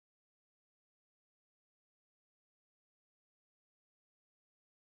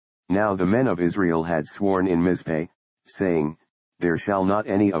Now the men of Israel had sworn in Mizpeh, saying, There shall not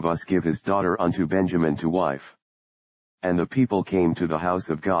any of us give his daughter unto Benjamin to wife. And the people came to the house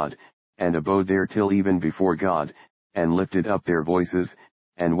of God, and abode there till even before God, and lifted up their voices,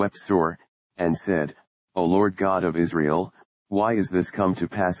 and wept sore, and said, O Lord God of Israel, why is this come to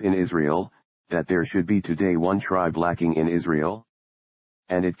pass in Israel, that there should be today one tribe lacking in Israel?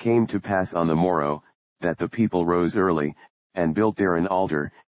 And it came to pass on the morrow, that the people rose early, and built there an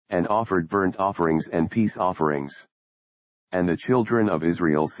altar, and offered burnt offerings and peace offerings. And the children of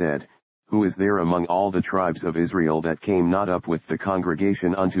Israel said, Who is there among all the tribes of Israel that came not up with the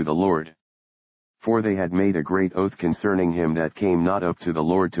congregation unto the Lord? For they had made a great oath concerning him that came not up to the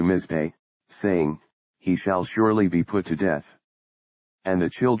Lord to Mizpeh, saying, He shall surely be put to death. And the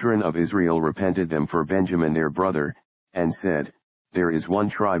children of Israel repented them for Benjamin their brother, and said, There is one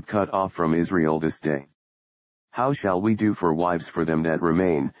tribe cut off from Israel this day. How shall we do for wives for them that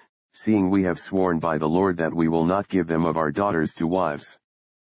remain, seeing we have sworn by the Lord that we will not give them of our daughters to wives?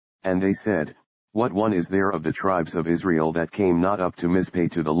 And they said, What one is there of the tribes of Israel that came not up to Mizpeh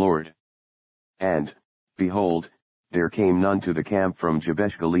to the Lord? And, behold, there came none to the camp from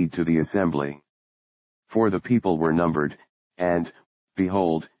Jabesh Gilead to the assembly. For the people were numbered, and,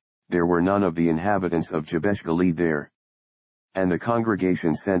 behold, there were none of the inhabitants of Jabesh Gilead there. And the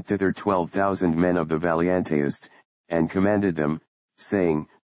congregation sent thither 12,000 men of the valiantest, and commanded them, saying,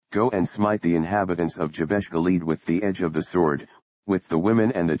 Go and smite the inhabitants of Jabesh Gilead with the edge of the sword, with the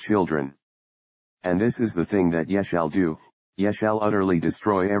women and the children. And this is the thing that ye shall do, ye shall utterly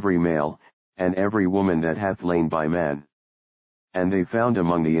destroy every male, and every woman that hath lain by man. And they found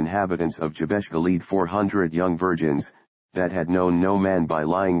among the inhabitants of Jabesh Gilead 400 young virgins, that had known no man by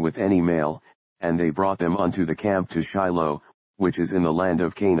lying with any male, and they brought them unto the camp to Shiloh, which is in the land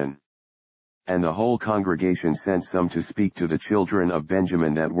of Canaan. And the whole congregation sent some to speak to the children of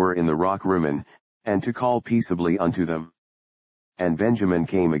Benjamin that were in the rock Rimmon, and to call peaceably unto them. And Benjamin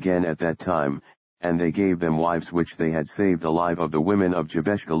came again at that time, and they gave them wives which they had saved alive of the women of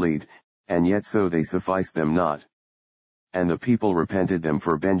Jabesh Gilead, and yet so they sufficed them not. And the people repented them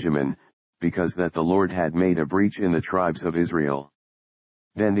for Benjamin, because that the Lord had made a breach in the tribes of Israel.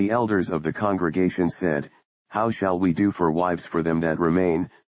 Then the elders of the congregation said, How shall we do for wives for them that remain,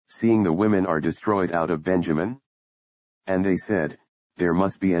 seeing the women are destroyed out of Benjamin? And they said, There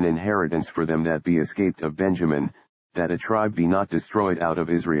must be an inheritance for them that be escaped of Benjamin, that a tribe be not destroyed out of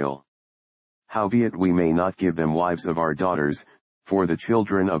Israel. Howbeit we may not give them wives of our daughters, for the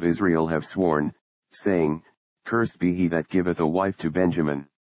children of Israel have sworn, saying, Cursed be he that giveth a wife to Benjamin.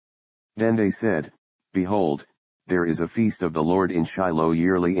 Then they said, Behold, there is a feast of the Lord in Shiloh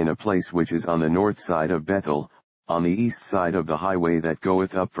yearly in a place which is on the north side of Bethel, on the east side of the highway that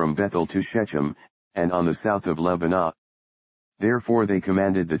goeth up from Bethel to Shechem, and on the south of Lebanah. Therefore they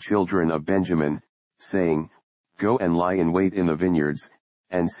commanded the children of Benjamin, saying, Go and lie in wait in the vineyards,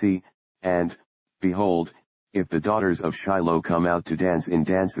 and see, and, behold, if the daughters of Shiloh come out to dance in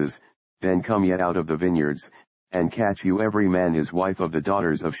dances, then come ye out of the vineyards, and catch you every man his wife of the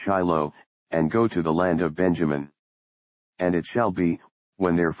daughters of Shiloh, and go to the land of Benjamin. And it shall be,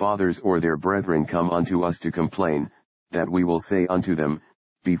 when their fathers or their brethren come unto us to complain, that we will say unto them,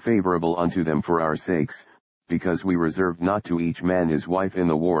 Be favorable unto them for our sakes, because we reserved not to each man his wife in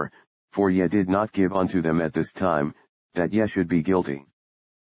the war, for ye did not give unto them at this time, that ye should be guilty.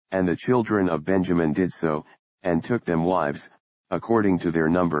 And the children of Benjamin did so, and took them wives, according to their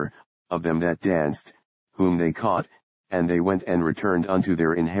number, of them that danced, whom they caught, and they went and returned unto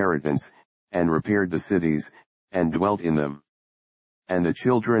their inheritance, and repaired the cities, and dwelt in them. And the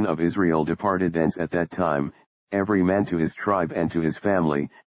children of Israel departed thence at that time, every man to his tribe and to his family,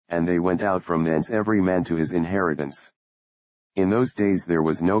 and they went out from thence every man to his inheritance. In those days there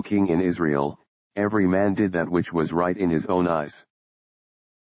was no king in Israel, every man did that which was right in his own eyes.